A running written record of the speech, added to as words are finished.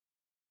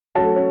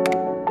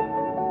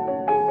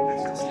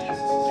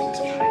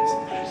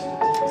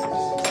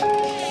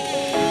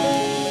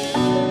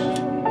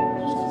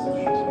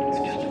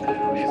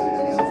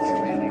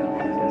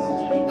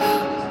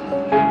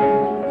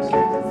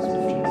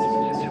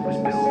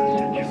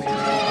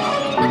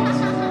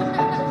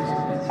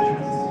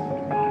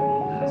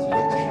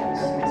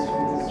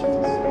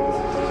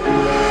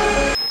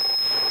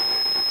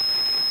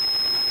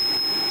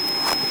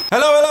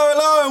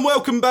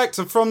Welcome back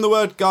to From the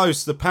Word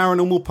Ghost, the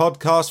paranormal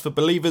podcast for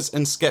believers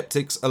and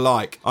skeptics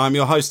alike. I'm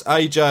your host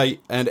AJ,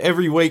 and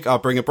every week I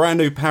bring a brand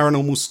new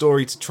paranormal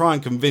story to try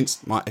and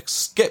convince my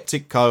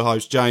skeptic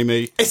co-host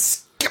Jamie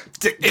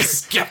Skeptic.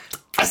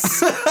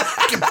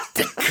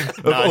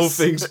 of all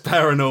things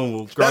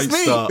paranormal. Great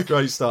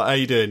start. How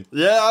you doing?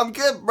 Yeah, I'm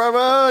good,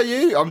 brother.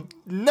 You? I'm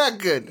not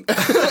good.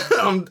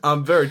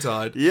 I'm very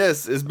tired.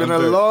 Yes, it's been a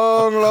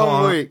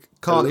long week.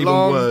 Can't even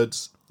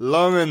words.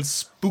 Long and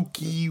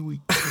spooky week.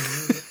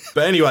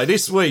 But anyway,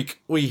 this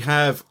week we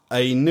have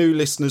a new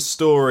listener's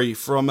story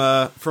from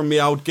the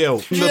old girl.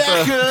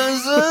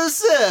 Jackers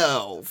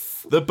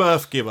herself. The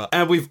birth giver.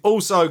 And we've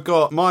also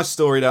got my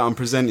story that I'm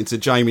presenting to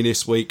Jamie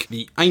this week,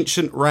 the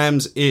Ancient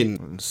Rams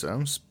Inn.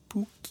 Sounds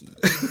spooky.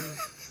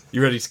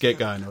 You ready to get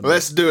going?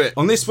 Let's do it.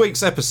 On this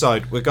week's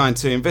episode, we're going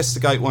to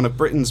investigate one of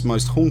Britain's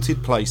most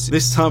haunted places.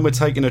 This time we're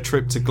taking a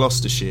trip to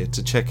Gloucestershire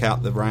to check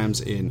out the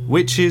Rams Inn.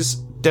 Witches,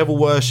 devil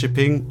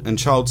worshipping and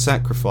child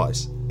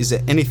sacrifice. Is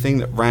there anything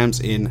that Rams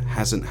Inn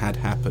hasn't had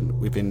happen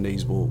within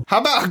these walls? How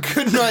about a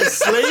good night's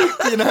sleep,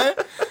 you know?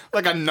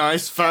 Like a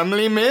nice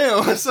family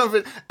meal or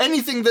something.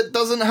 Anything that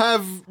doesn't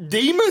have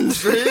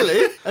demons,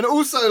 really. And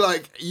also,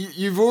 like,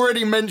 you've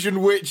already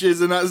mentioned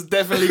witches, and that's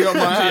definitely got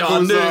my I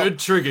knew it'd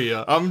trigger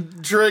you.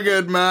 I'm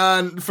triggered,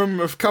 man,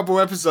 from a couple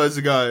episodes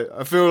ago.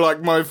 I feel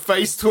like my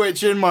face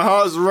twitching, my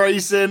heart's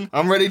racing.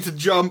 I'm ready to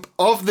jump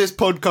off this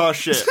podcast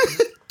shit.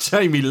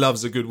 Jamie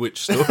loves a good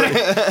witch story.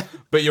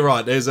 But you're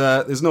right, there's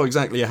not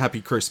exactly a happy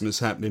Christmas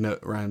happening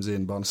at Rams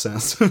Inn by the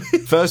sounds of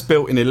it. First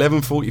built in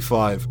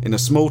 1145 in a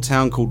small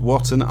town called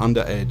Watton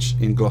under Edge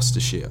in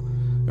Gloucestershire.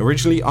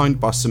 Originally owned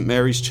by St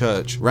Mary's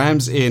Church,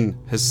 Rams Inn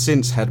has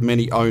since had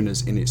many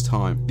owners in its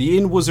time. The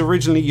inn was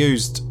originally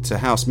used to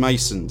house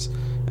masons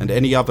and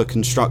any other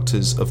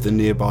constructors of the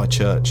nearby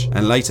church,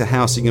 and later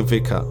housing a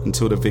vicar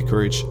until the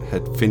vicarage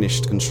had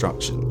finished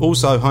construction.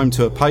 Also home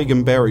to a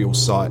pagan burial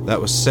site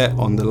that was set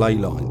on the ley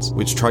lines,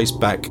 which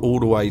traced back all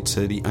the way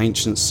to the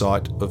ancient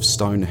site of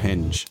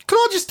Stonehenge. Can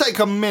I just take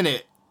a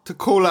minute to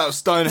call out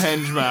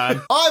Stonehenge,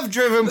 man? I've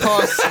driven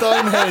past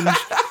Stonehenge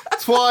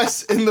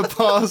twice in the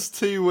past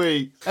 2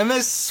 weeks, and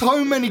there's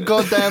so many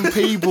goddamn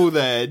people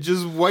there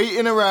just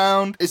waiting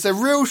around. It's a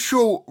real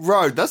short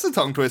road. That's a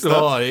tongue twister.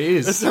 Oh, it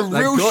is. It's a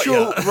real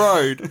short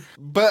road,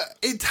 but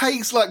it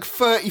takes like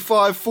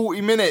 35,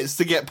 40 minutes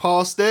to get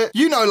past it.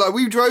 You know, like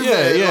we drove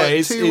there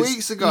like 2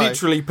 weeks ago.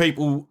 Literally,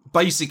 people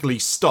basically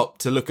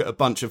stopped to look at a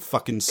bunch of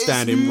fucking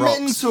standing rocks.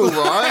 It's mental,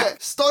 right?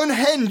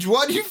 Stonehenge,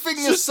 why do you think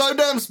you're so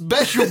damn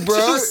special, bro?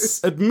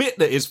 Just admit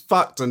that it's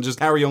fucked and just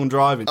carry on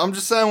driving. I'm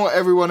just saying what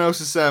everyone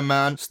else is saying,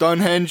 man.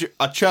 Stonehenge,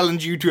 I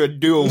challenge you to a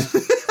duel.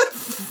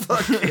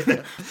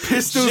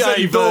 Pistols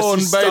Jay at dawn,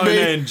 versus baby.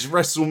 Stonehenge,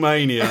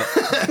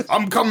 WrestleMania.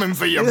 I'm coming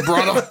for you,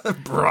 brother.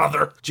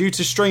 Brother. Due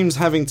to streams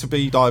having to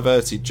be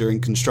diverted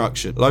during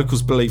construction,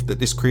 locals believe that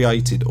this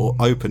created or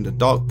opened a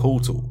dark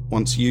portal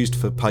once used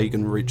for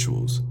pagan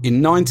rituals.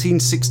 In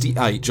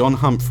 1968, John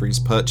Humphreys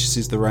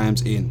purchases the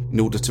Rams Inn in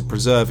order to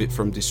preserve it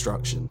from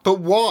destruction.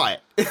 But why?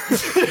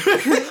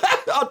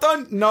 I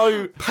don't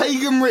know.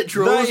 Pagan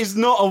rituals. That is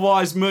not a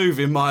wise move,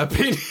 in my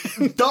opinion.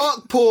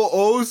 Dark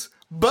portals.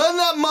 Burn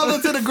that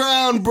mother to the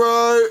ground,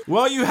 bro.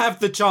 While you have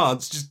the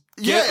chance, just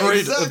get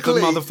rid of the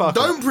motherfucker.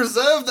 Don't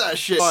preserve that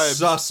shit.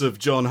 Sus of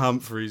John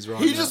Humphreys,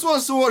 right? He just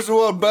wants to watch the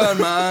world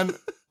burn, man.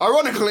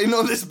 Ironically,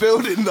 not this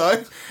building,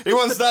 though. He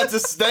wants that to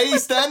stay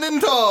standing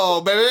tall,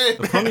 baby.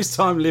 Upon his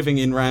time living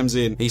in Rams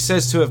Inn, he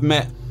says to have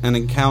met and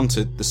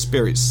encountered the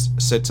spirits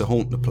said to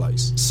haunt the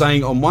place,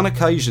 saying on one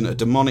occasion a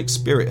demonic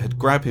spirit had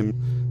grabbed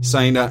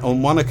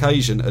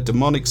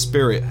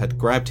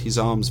his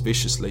arms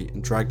viciously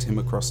and dragged him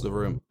across the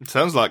room. It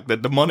sounds like the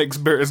demonic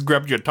spirit has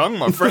grabbed your tongue,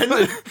 my friend.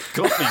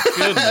 Got me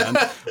good, man.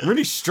 I'm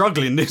really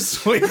struggling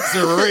this week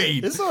to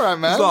read. It's all right,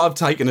 man. It's like I've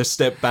taken a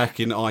step back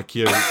in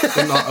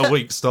IQ in like a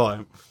week's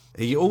time.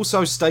 He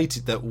also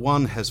stated that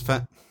one has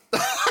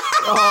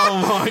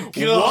Oh my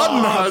God.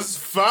 One has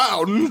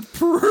found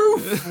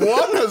proof.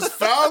 One has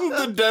found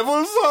the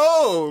devil's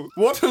hole.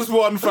 What has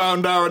one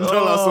found, Aaron?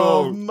 Tell us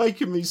all.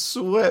 Making me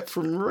sweat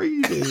from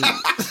reading.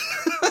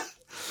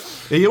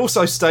 He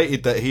also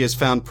stated that he has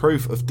found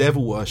proof of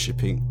devil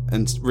worshipping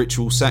and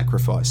ritual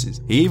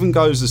sacrifices. He even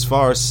goes as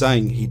far as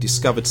saying he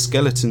discovered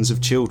skeletons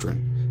of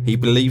children he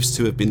believes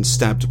to have been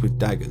stabbed with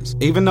daggers.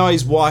 Even though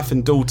his wife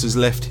and daughters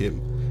left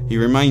him, he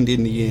remained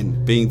in the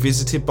inn, being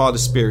visited by the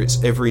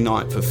spirits every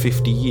night for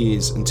 50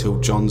 years until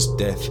John's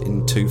death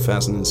in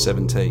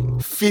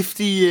 2017.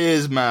 50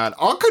 years, man.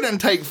 I couldn't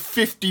take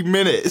 50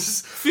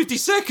 minutes. 50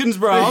 seconds,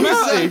 bro. I'm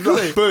out.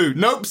 Exactly. Boo.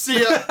 Nope,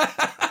 see ya.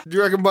 Do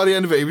you reckon by the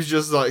end of it, he was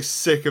just like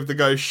sick of the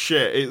ghost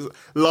shit? He's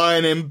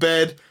lying in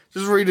bed,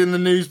 just reading the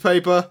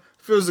newspaper,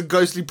 feels a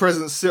ghostly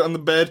presence sit on the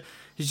bed.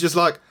 He's just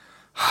like,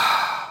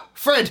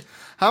 Fred,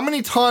 how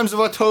many times have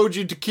I told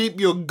you to keep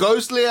your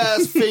ghostly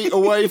ass feet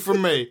away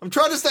from me? I'm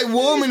trying to stay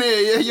warm in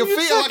here. Your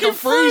feet are like a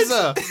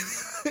freezer.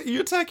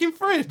 You attacking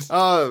Fred?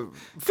 Fuck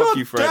God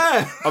you, Fred.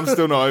 damn. I'm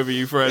still not over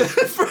you, Fred.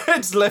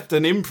 Fred's left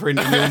an imprint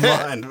in your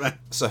mind, man.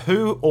 So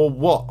who or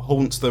what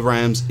haunts the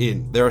Rams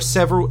Inn? There are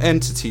several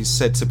entities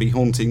said to be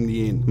haunting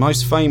the inn,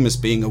 most famous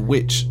being a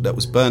witch that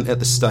was burnt at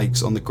the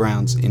stakes on the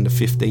grounds in the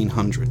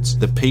 1500s,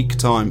 the peak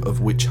time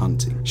of witch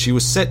hunting. She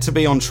was set to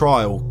be on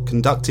trial,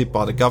 conducted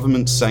by the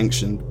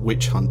government-sanctioned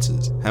witch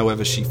hunters.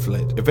 However, she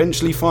fled.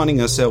 Eventually finding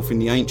herself in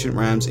the ancient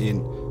Rams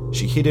Inn,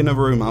 she hid in a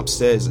room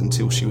upstairs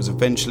until she was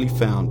eventually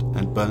found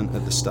and burnt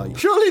at the stake.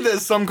 Surely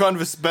there's some kind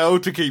of a spell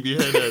to keep you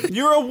hidden.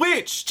 You're a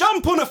witch!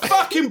 Jump on a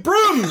fucking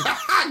broom!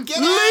 Get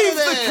Leave out of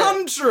there. the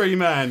country,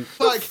 man!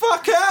 Like- the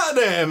fuck out of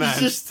there, man!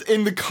 Just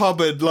in the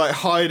cupboard, like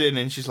hiding,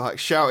 and she's like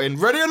shouting,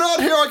 "Ready or not?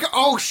 Here I go!"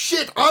 Oh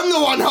shit! I'm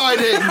the one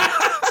hiding.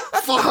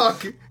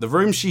 Fuck. The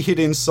room she hid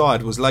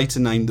inside was later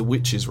named the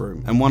Witch's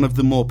Room, and one of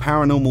the more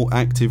paranormal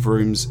active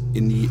rooms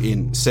in the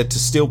inn, said to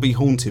still be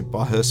haunted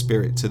by her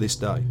spirit to this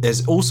day.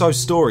 There's also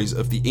stories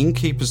of the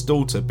innkeeper's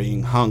daughter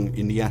being hung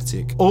in the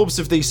attic. Orbs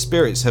of these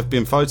spirits have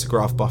been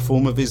photographed by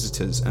former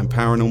visitors and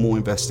paranormal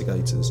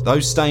investigators.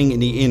 Those staying in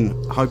the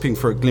inn, hoping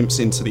for a glimpse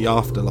into the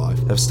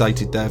afterlife, have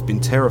stated they have been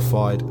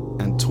terrified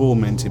and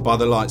tormented by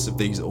the lights of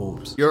these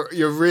orbs.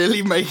 You're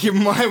really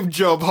making my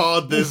job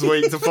hard this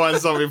week to find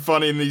something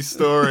funny in these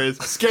stories.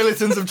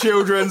 Skeletons of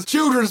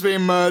children's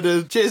being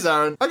murdered. Cheers,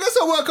 Aaron. I guess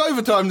I'll work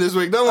overtime this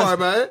week. Don't worry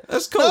about it.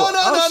 That's cool.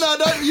 No.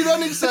 You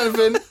don't need to say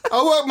anything.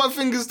 I'll work my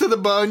fingers to the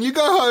bone. You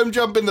go home,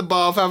 jump in the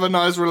bath, have a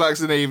nice,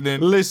 relaxing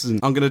evening. Listen,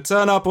 I'm going to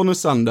turn up on a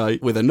Sunday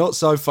with a not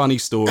so funny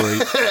story.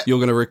 You're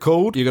going to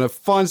record. You're going to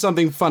find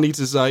something funny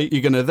to say.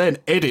 You're going to then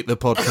edit the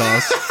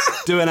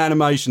podcast, do an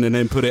animation, and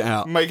then put it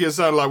out. Make it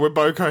sound like we're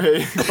both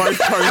coherent.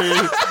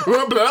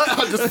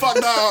 I just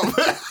fucked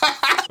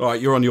up. All right,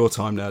 you're on your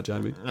time now,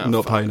 Jamie. I'm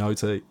not paying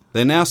OT.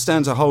 There now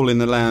stands a hole in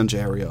the lounge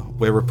area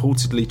where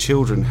reportedly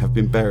children have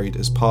been buried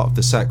as part of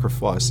the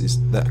sacrifices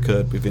that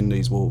occurred within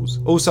these walls.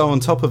 Also on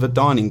top of a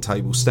dining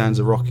table stands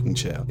a rocking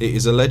chair. It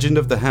is a legend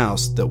of the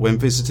house that when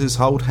visitors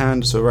hold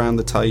hands around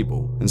the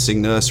table and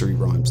sing nursery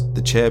rhymes,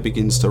 the chair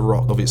begins to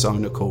rock of its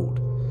own accord.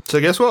 So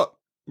guess what?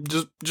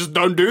 Just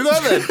don't do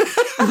that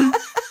then.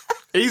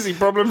 Easy,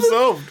 problem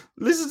solved.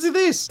 Listen to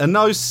this. And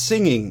no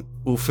singing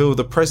will feel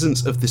the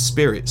presence of the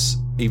spirits,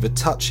 either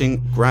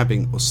touching,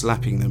 grabbing, or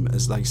slapping them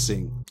as they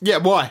sing. Yeah,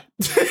 why?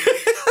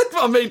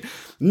 I mean,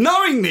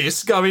 knowing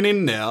this going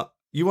in now,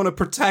 you want to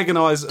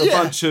protagonise a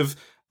bunch of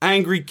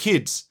angry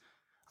kids.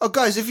 Oh,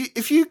 guys,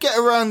 if you get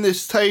around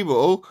this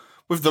table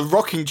with the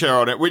rocking chair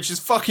on it, which is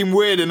fucking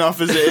weird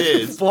enough as it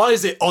is. Why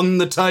is it on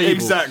the table?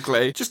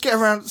 Exactly. Just get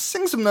around,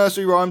 sing some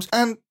nursery rhymes,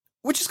 and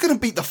we're just going to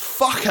beat the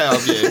fuck out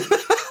of you.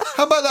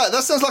 How about that?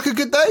 That sounds like a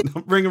good day.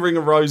 Ring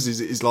of Roses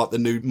is like the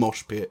new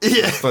mosh pit.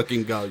 Yeah.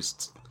 Fucking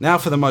ghosts. Now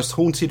for the most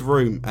haunted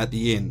room at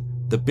the inn.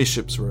 The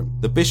Bishop's Room.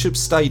 The Bishop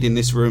stayed in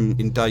this room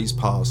in days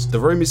past. The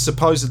room is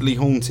supposedly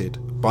haunted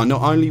by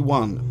not only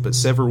one, but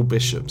several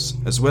bishops,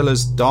 as well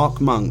as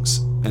dark monks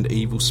and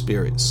evil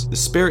spirits. The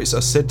spirits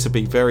are said to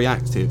be very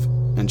active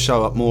and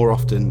show up more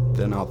often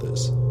than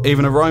others.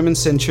 Even a Roman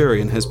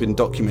centurion has been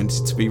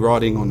documented to be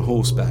riding on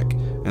horseback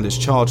and has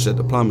charged at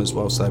the plumbers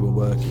whilst they were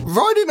working.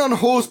 Riding on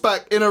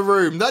horseback in a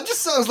room, that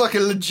just sounds like a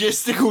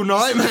logistical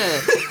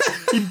nightmare.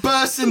 He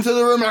bursts into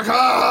the room like,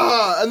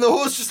 and the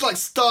horse just like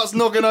starts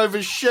knocking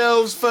over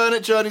shelves,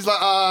 furniture, and he's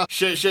like,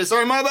 shit,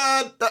 sorry, my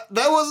bad.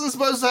 That wasn't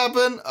supposed to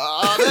happen.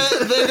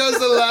 There goes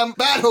the lamp.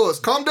 Bad horse,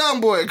 calm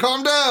down, boy,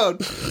 calm down.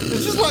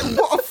 It's just like,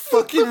 what a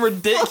fucking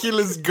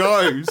ridiculous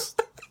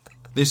ghost.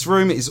 This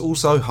room is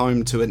also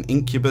home to an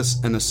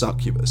incubus and a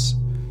succubus.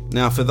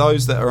 Now, for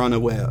those that are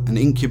unaware, an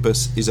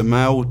incubus is a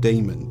male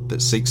demon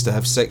that seeks to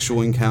have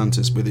sexual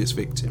encounters with its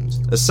victims.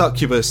 A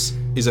succubus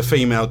is a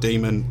female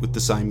demon with the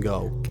same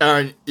goal.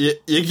 Aaron, you're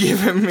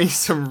giving me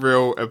some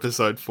real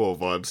episode 4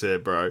 vibes here,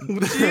 bro.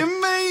 What do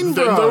you mean, Then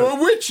there bro?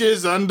 were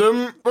witches and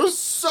a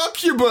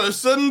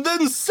succubus, and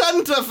then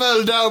Santa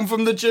fell down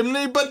from the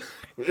chimney, but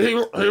he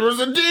was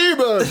a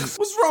demon.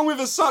 What's wrong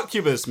with a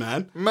succubus,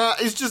 man?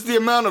 Matt, it's just the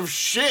amount of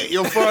shit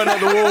you're throwing at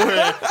the wall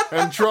here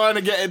and trying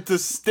to get it to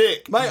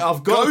stick. Mate,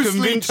 I've got to Ghostly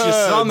convince you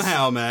turds.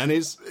 somehow, man.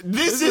 This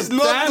There's is a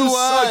not damn the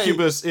way.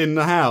 succubus in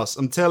the house,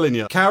 I'm telling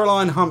you.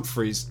 Caroline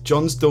Humphreys,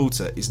 John's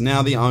daughter, is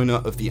now the owner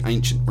of the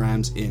ancient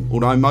Rams Inn.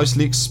 Although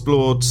mostly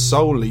explored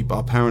solely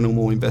by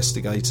paranormal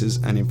investigators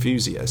and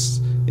enthusiasts,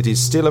 it is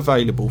still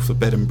available for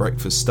bed and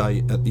breakfast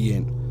stay at the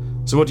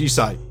inn. So what do you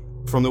say?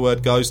 From the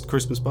word ghost,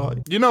 Christmas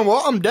party? You know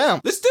what? I'm down.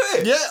 Let's do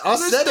it! Yeah,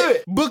 Let's said do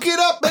it. Book it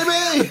up,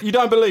 baby. You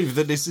don't believe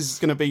that this is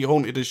going to be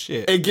haunted as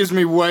shit? It gives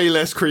me way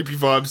less creepy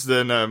vibes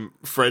than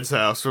Fred's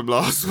house from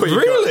last week.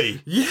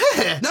 Really?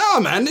 Yeah. No,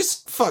 man,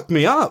 this fucked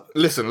me up.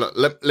 Listen, look,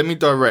 let me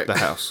direct the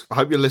house. I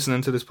hope you're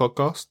listening to this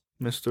podcast,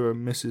 Mr.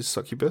 and Mrs.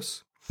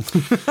 Succubus.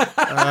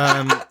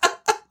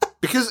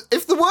 Because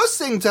if the worst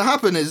thing to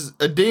happen is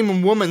a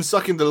demon woman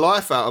sucking the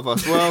life out of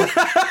us, well,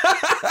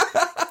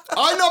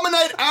 I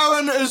nominate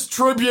Aaron as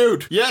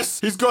tribute. Yes,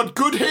 he's got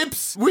good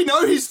hips. We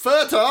know he's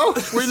fertile.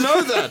 We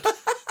know that.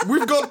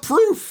 We've got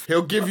proof.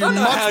 He'll give you I don't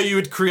know much. how you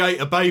would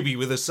create a baby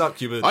with a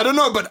succubus. I don't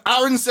know, but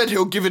Aaron said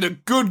he'll give it a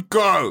good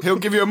go. He'll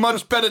give you a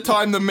much better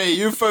time than me.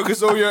 You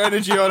focus all your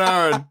energy on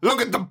Aaron. Look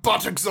at the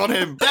buttocks on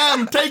him.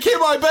 Damn, take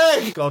him, I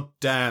beg. God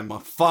damn, my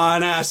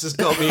fine ass has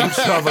got me in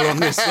trouble on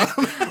this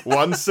one.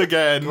 Once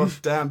again. God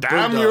damn,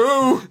 Damn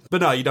bulldog. you.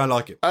 But no, you don't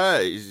like it.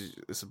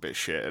 It's a bit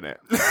shit, isn't it?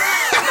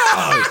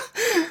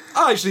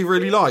 I actually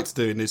really liked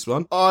doing this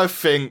one. I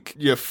think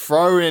you're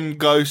throwing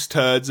ghost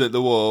turds at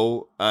the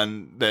wall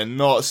and they're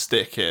not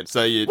sticking.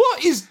 So you.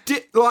 What is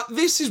like?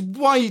 This is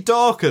way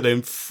darker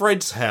than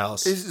Fred's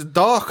house. It's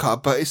darker,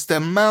 but it's the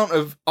amount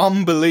of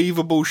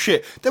unbelievable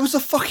shit. There was a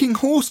fucking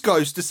horse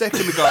ghost a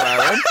second ago,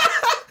 Aaron.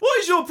 What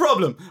is your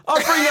problem?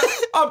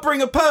 I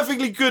bring a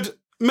perfectly good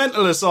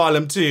mental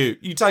asylum to you.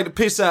 You take the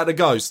piss out of the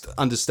ghost.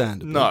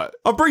 Understandable. No.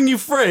 I bring you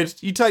Fred.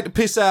 You take the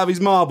piss out of his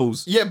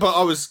marbles. Yeah,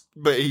 but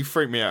he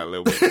freaked me out a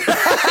little bit.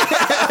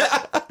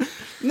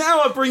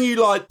 Now I bring you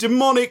like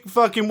demonic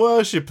fucking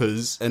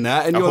worshippers and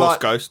that, and A you're horse like,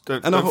 ghost.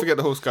 Don't forget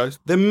the horse ghost.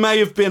 there may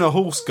have been a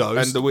horse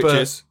ghost And the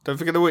witches. Don't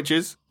forget the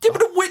witches. Yeah, but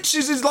the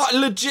witches is like a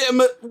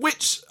legitimate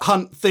witch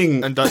hunt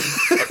thing, And don't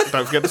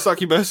forget the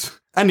succubus.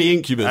 and the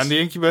incubus. And the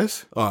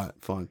incubus. All right,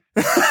 fine.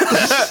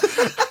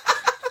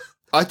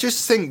 I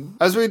just think,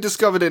 as we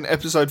discovered in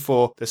episode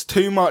 4, there's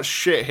too much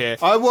shit here.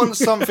 I want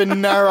something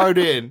narrowed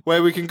in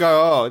where we can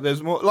go, oh,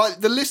 there's more. Like,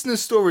 the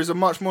listeners' stories are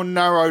much more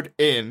narrowed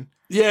in.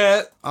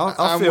 Yeah,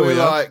 I And feel we're you.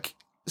 like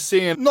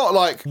seeing, not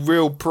like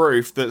real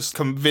proof that's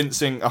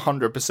convincing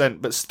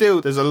 100%, but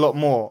still there's a lot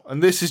more.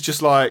 And this is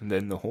just like, and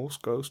then the horse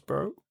ghost,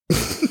 bro.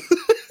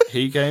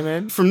 He came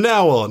in. From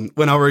now on,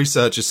 when I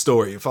research a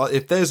story,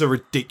 if there's a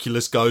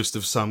ridiculous ghost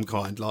of some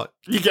kind, like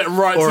You get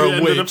right to Or the a end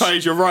of witch. the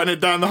page, you're writing it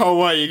down the whole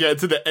way, you get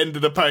to the end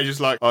of the page, it's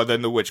like, oh,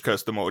 then the witch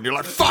cursed them all. And you're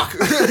like, fuck!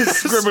 Scribble it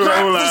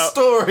scrap all the out.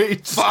 story.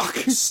 Fuck.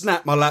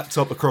 Snap my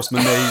laptop across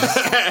my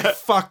knees.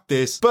 Fuck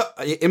this. But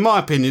in my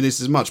opinion, this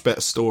is a much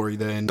better story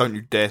than Don't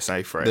you dare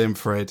say Fred.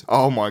 Fred.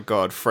 Oh my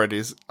god, Fred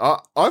is.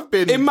 I've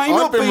been. It may I've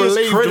not been be as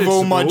relieved of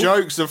all my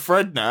creditable. jokes of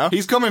Fred now.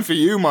 He's coming for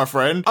you, my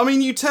friend. I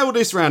mean, you tell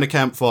this round a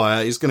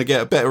campfire, it's going to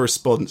get a better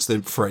response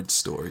than Fred's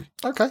story.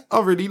 Okay,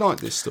 I really like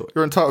this story.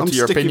 you're entitled I'm to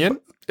your sticking-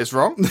 opinion. It's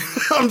wrong.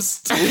 I'm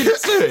sticking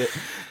to it.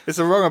 It's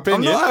a wrong I'm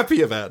opinion. not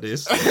happy about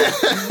this.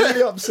 It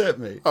really upset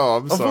me. Oh,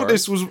 I'm I sorry. thought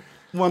this was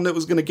one that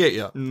was going to get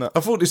you. No. I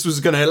thought this was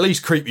going to at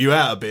least creep you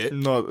out a bit.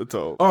 Not at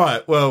all. All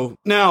right, well,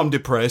 now I'm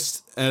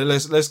depressed.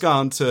 Let's go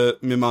on to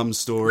my mum's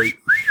story.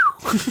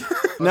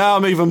 Now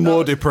I'm even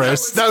more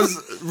depressed. That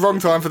was wrong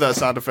time for that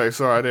sound effect.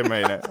 Sorry, I didn't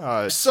mean it.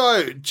 Alright.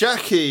 So,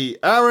 Jackie,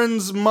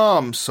 Aaron's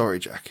mum. Sorry,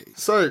 Jackie.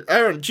 So,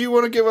 Aaron, do you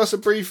want to give us a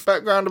brief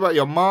background about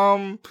your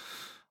mum?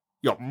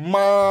 Your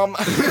mum.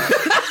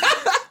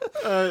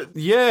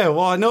 Yeah,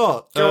 why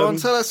not? Go on,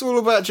 tell us all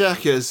about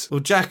Jackers. Well,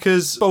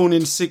 Jackers, born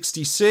in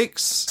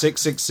 66,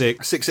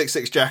 666.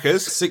 666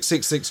 Jackers.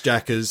 666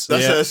 Jackers.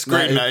 That's her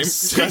screen no, name.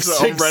 it's That's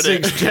on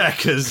Reddit. 666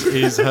 Jackers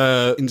is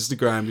her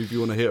Instagram if you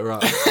want to hit her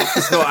up.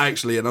 It's not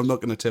actually, and I'm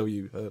not going to tell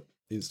you her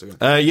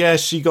Instagram. Yeah,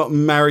 she got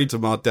married to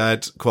my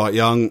dad quite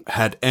young,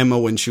 had Emma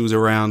when she was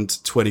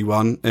around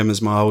 21.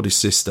 Emma's my oldest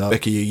sister.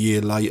 Becky a year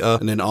later,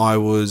 and then I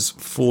was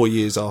 4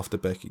 years after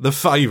Becky. The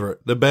favourite,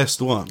 the best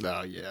one.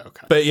 Oh, yeah,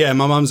 okay. But yeah,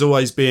 my mum's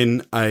always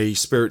been a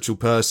spiritual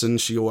person.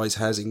 She always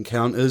has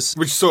encounters.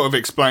 Which sort of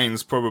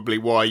explains probably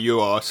why you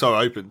are so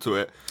open to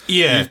it.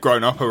 Yeah. You've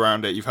grown up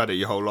around it, you've had it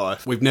your whole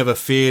life. We've never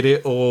feared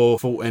it or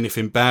thought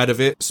anything bad of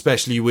it,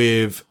 especially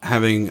with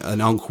having an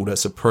uncle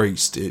that's a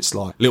priest. It's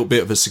like a little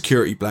bit of a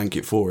security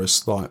blanket for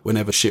us. Like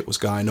whenever shit was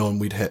going on,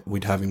 we'd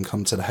have him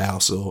come to the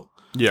house or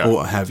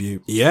what have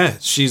you. Yeah,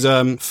 she's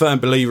a firm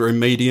believer in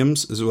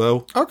mediums as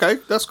well. Okay,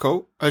 that's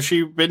cool. Has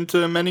she been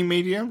to many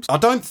mediums? I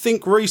don't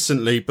think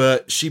recently,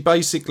 but she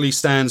basically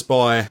stands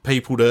by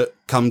people that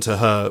come to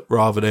her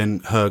rather than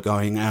her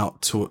going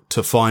out to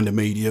find a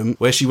medium.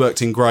 Where she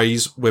worked in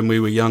Grays when we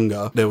were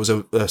younger, there was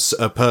a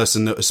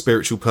person, a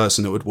spiritual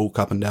person that would walk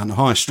up and down the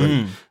high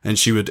street, and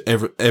she would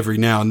every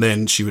now and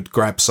then she would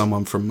grab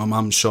someone from my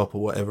mum's shop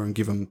or whatever and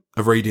give them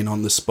a reading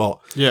on the spot.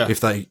 Yeah.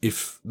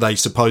 if they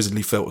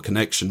supposedly felt a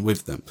connection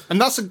with them. And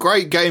that's a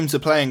great game to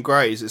play in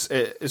Grays.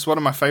 It's one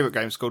of my favourite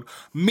games called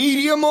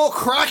Medium or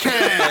Crackhead.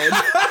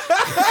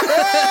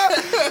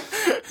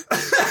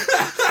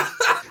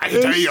 I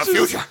can tell you your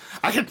future.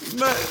 I can.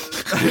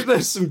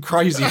 There's some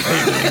crazy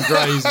people in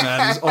Grays,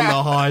 man. It's on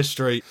the high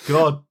street.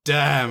 God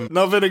damn.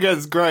 Nothing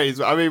against Grays.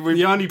 I mean, we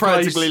The only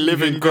practically place live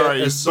you in can get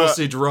Grays. a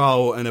sausage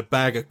roll and a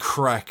bag of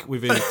crack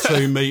within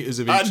 2 meters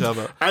of each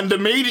other. And a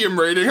medium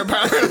reading,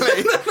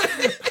 apparently.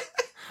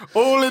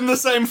 All in the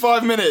same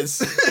 5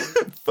 minutes.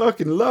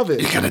 Fucking love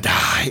it. You're gonna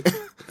die.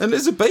 And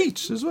there's a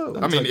beach as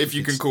well. I mean, if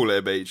you can call it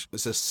a beach.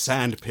 It's a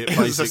sand pit, It's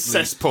basically. a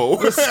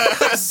cesspool.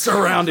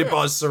 Surrounded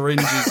by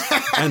syringes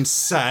and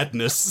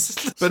sadness.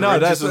 But no,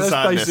 Syringes that's and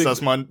Sadness. basically...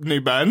 That's my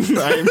new band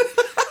name.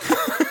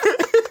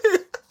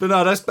 But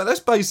no, that's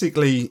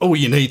basically all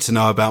you need to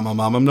know about my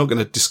mum. I'm not going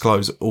to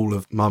disclose all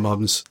of my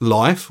mum's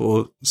life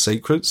or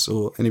secrets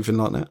or anything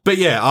like that. But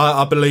yeah,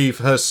 I believe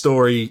her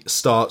story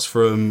starts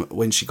from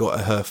when she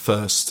got her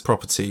first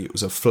property. It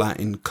was a flat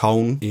in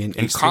Colne. In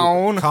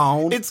Colne?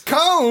 Colne. It's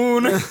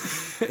Colne!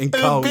 In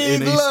Colne,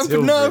 in East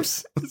Tilbury.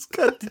 It's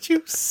got, did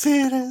you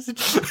see it as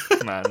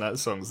a... Man, that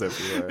song's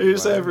everywhere.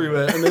 It's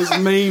everywhere, and there's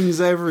memes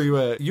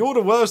everywhere. You're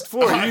the worst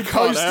for it. You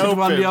posted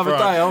one the other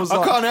day. I was like,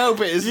 I can't help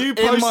it. It's you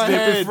in my posted it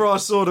head. before I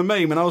saw the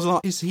meme, and I was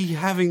like, is he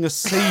having a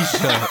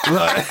seizure?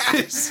 Like,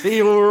 is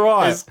he all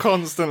right? It's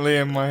constantly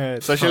in my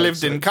head. So she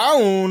lived in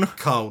Colne.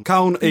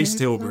 Colne, East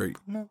Tilbury,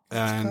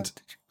 and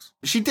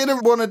She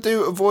didn't want to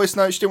do a voice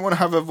note. She didn't want to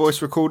have her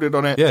voice recorded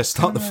on it. yeah,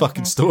 start the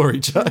fucking story,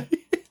 Jay.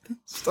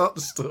 Start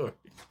the story.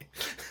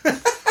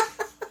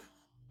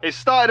 It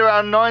started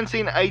around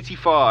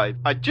 1985.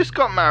 I just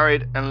got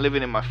married and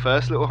living in my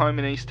first little home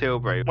in East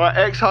Tilbury. My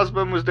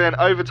ex-husband was doing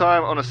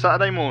overtime on a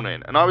Saturday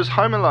morning and I was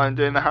home alone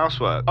doing the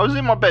housework. I was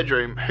in my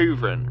bedroom,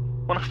 hoovering,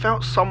 when I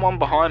felt someone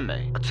behind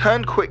me. I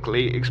turned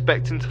quickly,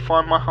 expecting to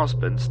find my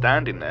husband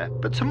standing there,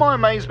 but to my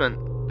amazement,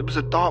 there was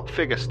a dark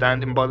figure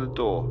standing by the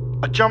door.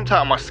 I jumped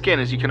out of my skin,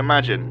 as you can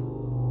imagine.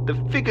 The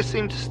figure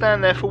seemed to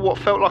stand there for what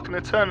felt like an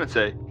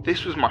eternity.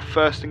 This was my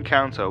first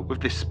encounter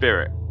with this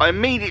spirit. I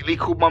immediately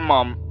called my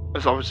mum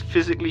as I was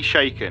physically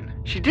shaken.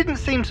 She didn't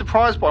seem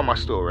surprised by my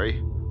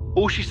story.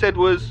 All she said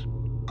was,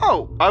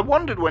 "Oh, I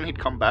wondered when he'd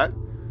come back.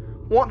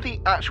 What the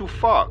actual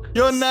fuck?"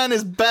 Your nan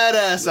is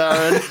badass,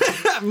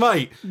 Aaron.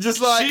 Mate, Just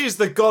like- she is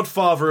the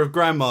godfather of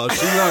grandma.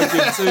 She don't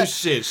give two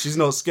shits. She's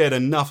not scared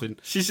of nothing.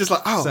 She's just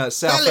like, "Oh, South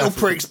that little Africa.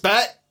 prick's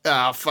back.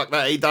 Ah, fuck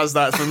that. He does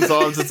that from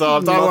time to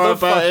time. Don't worry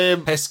about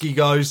him." Pesky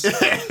goes.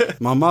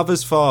 My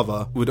mother's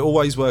father would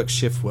always work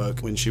shift work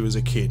when she was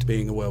a kid,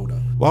 being a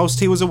welder. Whilst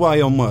he was away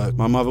on work,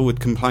 my mother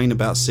would complain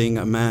about seeing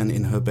a man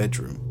in her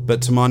bedroom.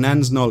 But to my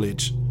nan's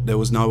knowledge, there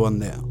was no one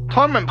there.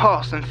 Time went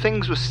past and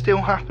things were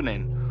still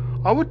happening.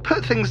 I would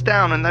put things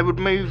down and they would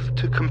move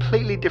to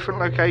completely different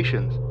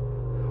locations.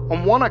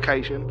 On one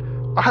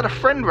occasion, I had a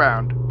friend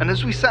round, and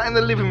as we sat in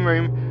the living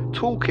room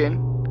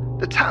talking,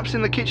 the taps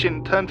in the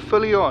kitchen turned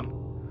fully on.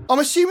 I'm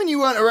assuming you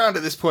weren't around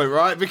at this point,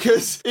 right?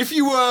 Because if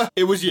you were,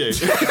 it was you.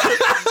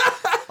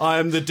 I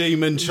am the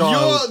demon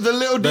child. You're the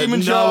little that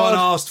demon no child one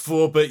asked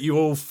for, but you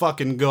all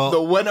fucking got.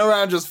 that went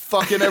around just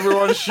fucking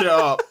everyone's shit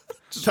up.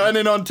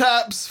 Turning on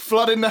taps,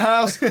 flooding the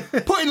house,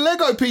 putting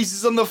Lego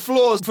pieces on the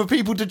floors for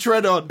people to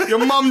tread on.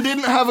 Your mum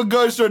didn't have a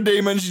ghost or a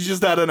demon, she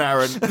just had an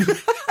Aaron.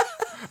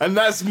 And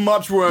that's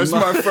much worse,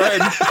 my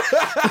friend.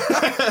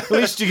 At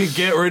least you could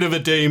get rid of a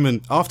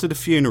demon. After the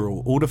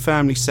funeral, all the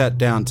family sat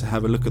down to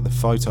have a look at the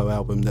photo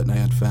album that they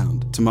had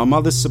found. To my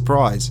mother's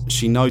surprise,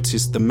 she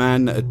noticed the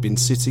man that had been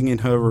sitting in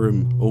her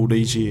room all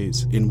these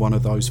years in one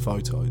of those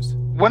photos.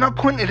 When I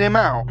pointed him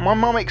out, my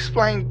mum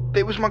explained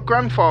it was my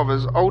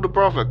grandfather's older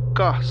brother,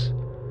 Gus.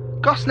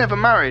 Gus never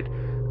married,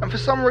 and for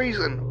some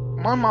reason,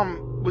 my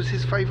mum was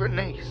his favourite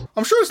niece.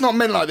 I'm sure it's not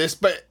meant like this,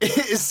 but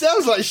it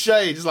sounds like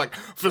shade. It's like,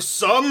 for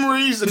some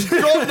reason,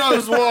 God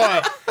knows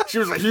why, she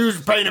was a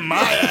huge pain in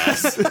my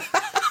ass.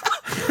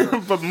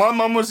 But my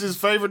mum was his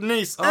favourite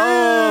niece.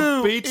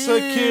 Oh, pizza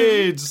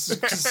kids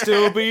can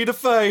still be the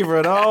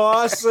favourite. Oh,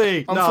 I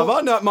see. No,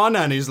 my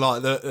nanny's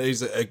like that.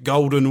 He's a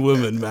golden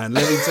woman, man.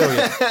 Let me tell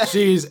you,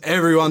 she is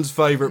everyone's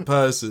favourite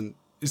person.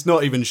 It's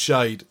not even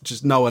shade.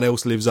 Just no one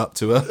else lives up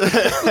to her.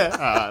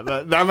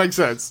 That makes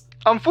sense.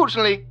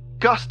 Unfortunately,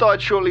 Gus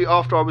died shortly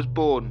after I was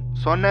born,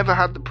 so I never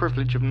had the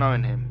privilege of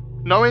knowing him.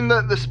 Knowing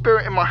that the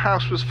spirit in my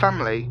house was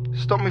family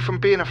stopped me from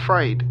being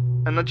afraid,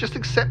 and I just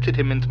accepted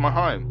him into my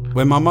home.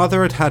 When my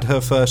mother had had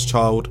her first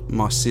child,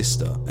 my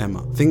sister,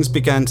 Emma, things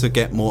began to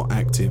get more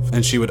active,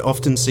 and she would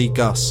often see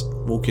Gus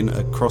walking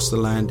across the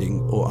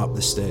landing or up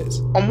the stairs.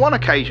 On one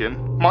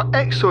occasion, my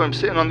ex saw him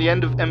sitting on the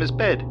end of Emma's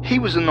bed. He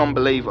was a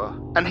non-believer,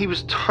 and he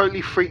was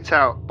totally freaked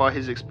out by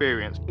his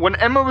experience. When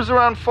Emma was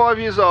around 5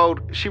 years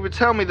old, she would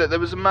tell me that there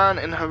was a man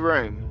in her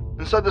room,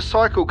 and so the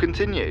cycle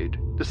continued.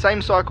 The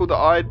same cycle that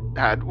I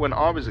had when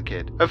I was a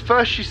kid. At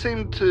first she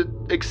seemed to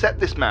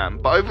accept this man,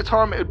 but over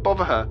time it would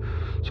bother her,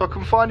 so I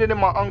confided in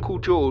my uncle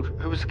George,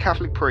 who was a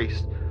Catholic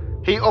priest.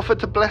 He offered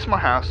to bless my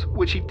house,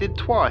 which he did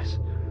twice,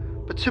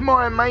 but to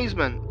my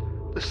amazement,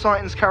 the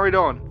sightings carried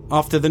on.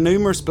 After the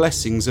numerous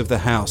blessings of the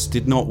house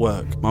did not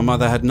work, my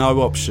mother had no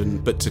option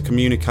but to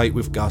communicate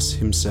with Gus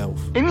himself.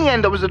 In the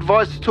end, I was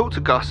advised to talk to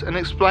Gus and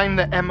explain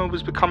that Emma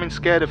was becoming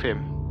scared of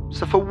him.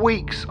 So for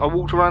weeks, I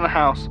walked around the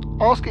house,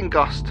 asking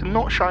Gus to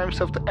not show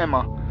himself to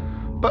Emma,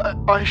 but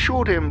I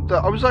assured him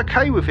that I was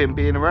okay with him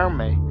being around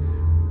me.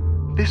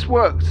 This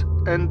worked,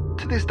 and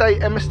to this day,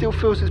 Emma still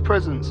feels his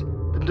presence,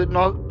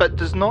 but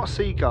does not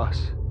see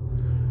Gus.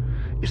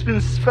 It's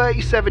been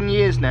 37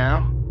 years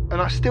now,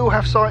 and I still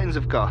have sightings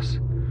of Gus,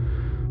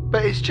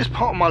 but it's just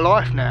part of my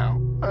life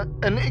now,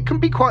 and it can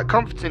be quite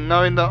comforting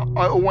knowing that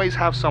I always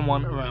have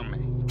someone around me.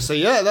 So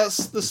yeah,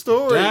 that's the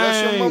story.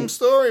 That's your Dang. mum's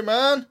story,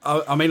 man.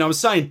 I mean, I'm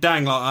saying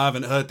dang like I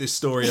haven't heard this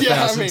story a Yeah, I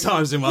thousand mean,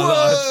 times in my whoa.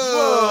 life.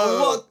 Whoa,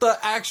 what the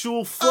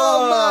actual fuck?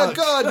 Oh my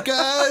god,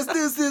 guys,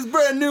 this is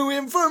brand new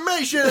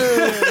information.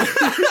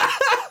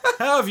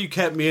 How have you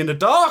kept me in the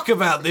dark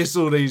about this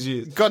all these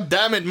years? God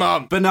damn it,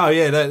 mum. But no,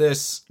 yeah,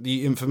 there's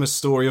the infamous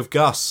story of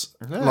Gus.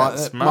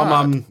 that's my mad.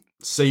 mum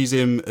sees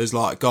him as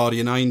like a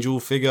guardian angel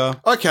figure.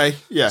 Okay,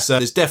 yeah. So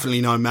there's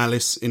definitely no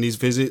malice in his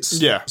visits.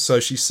 Yeah. So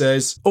she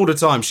says all the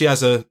time she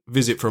has a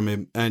visit from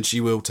him and she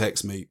will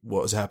text me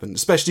what has happened,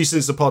 especially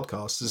since the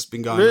podcast has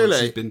been going on. Really?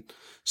 She's been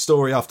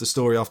story after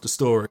story after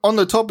story. On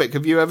the topic,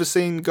 have you ever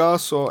seen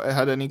Gus or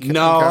had any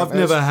No, I've encounters?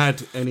 never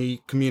had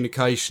any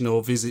communication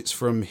or visits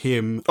from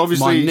him.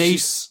 Obviously,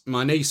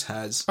 my niece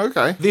has.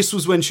 Okay. This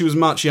was when she was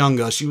much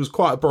younger. She was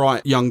quite a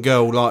bright young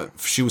girl. Like,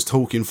 she was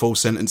talking full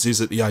sentences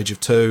at the age of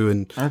 2,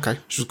 and Okay.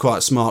 she was quite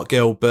a smart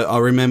girl. But I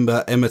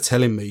remember Emma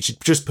telling me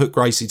she'd just put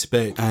Gracie to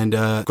bed, and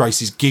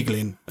Gracie's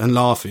giggling and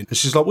laughing, and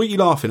she's like, "What are you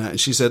laughing at?"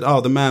 And she said,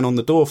 "Oh, the man on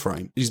the door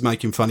frame. He's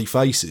making funny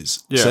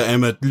faces." Yeah. So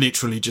Emma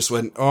literally just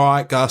went, "All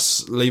right,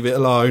 Gus, leave it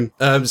alone."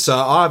 So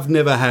I've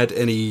never had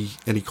any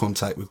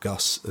contact with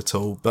Gus at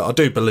all. But I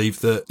do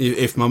believe that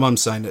if my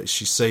mum's saying that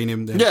she's seen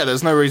him, then Yeah,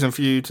 there's no reason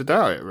for you to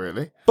doubt it,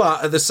 really.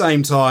 but at the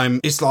same time,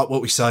 it's like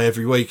what we say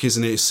every week,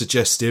 isn't it? It's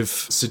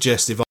suggestive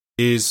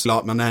ideas,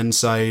 like my nan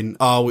saying,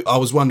 "Oh, I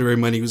was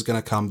wondering when he was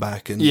going to come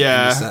back," and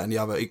Yeah. this, that, and the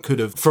other. It could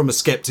have, from a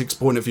skeptic's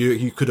point of view,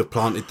 you could have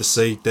planted the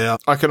seed there.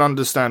 I can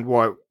understand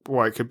why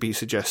it could be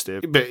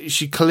suggestive, but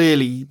she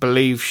clearly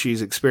believes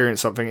she's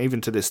experienced something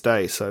even to this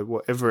day. So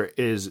whatever it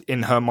is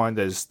in her mind,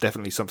 there's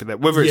definitely something there.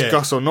 Whether it's Yeah.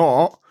 Gus or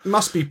not, It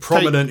must be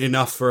prominent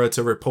enough for her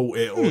to report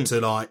it or to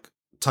like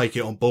take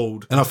it on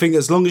board. And I think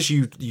as long as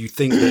you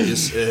think that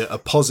it's a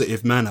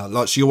positive manner,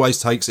 like she always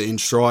takes it in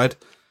stride.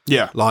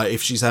 yeah, Like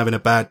if she's having a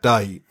bad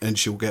day and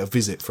she'll get a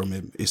visit from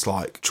him, it's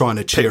like trying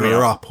to cheer me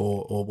her up. up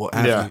or what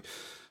have Yeah. you.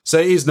 So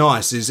it is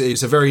nice.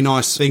 It's a very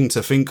nice thing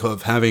to think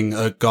of, having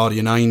a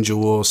guardian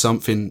angel or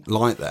something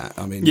like that.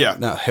 I mean, Yeah.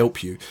 that'll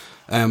help you.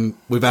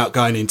 Without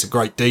going into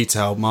great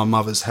detail, my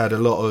mother's had a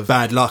lot of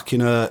bad luck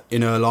in her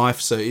life,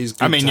 so it is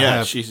good I mean, to yeah,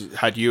 have. she's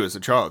had you as a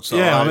child, so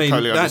Yeah, I I mean,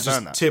 totally that's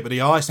understand just that. tip of the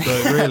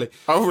iceberg, really.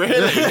 Oh,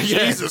 really? Yeah,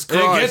 Jesus It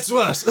Christ. gets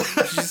worse.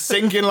 She's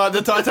sinking like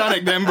the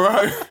Titanic then,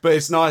 bro. But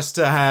it's nice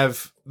to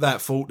have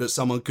that thought that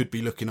someone could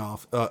be looking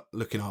after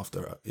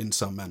her in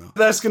some manner.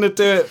 That's going to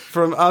do it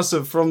from us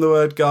at From the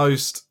Word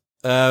Ghost.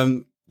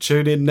 Tune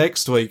in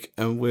next week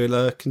and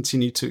we'll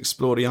continue to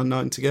explore the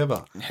unknown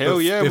together. Hell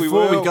yeah, we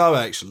Before will. we go,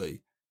 actually,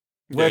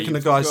 where Yeah, can the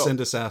you guys forgot.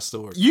 send us our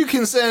story? You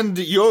can send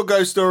your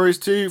ghost stories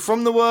to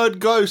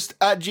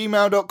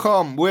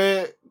fromthewordghost@gmail.com.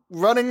 We're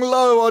running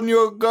low on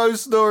your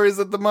ghost stories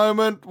at the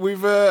moment. We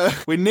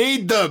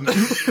need them.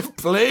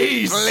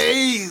 Please!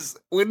 Please.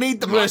 We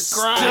need them. We're like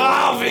crap.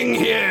 starving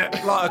here!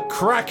 Like a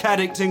crack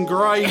addict in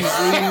Grays.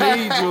 We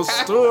need your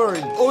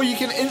story. Or you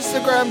can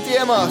Instagram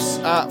DM us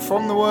at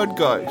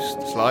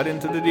fromthewordghost. Slide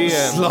into the DM.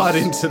 Slide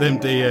into them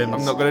DMs.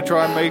 I'm not going to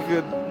try and make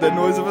the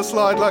noise of a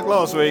slide like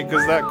last week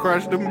because that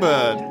crashed and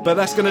burned. But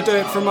that's going to do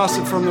it from us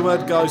and From the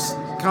Word Ghost.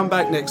 Come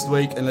back next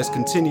week and let's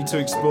continue to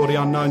explore the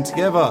unknown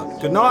together.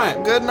 Good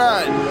night. Good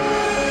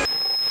night.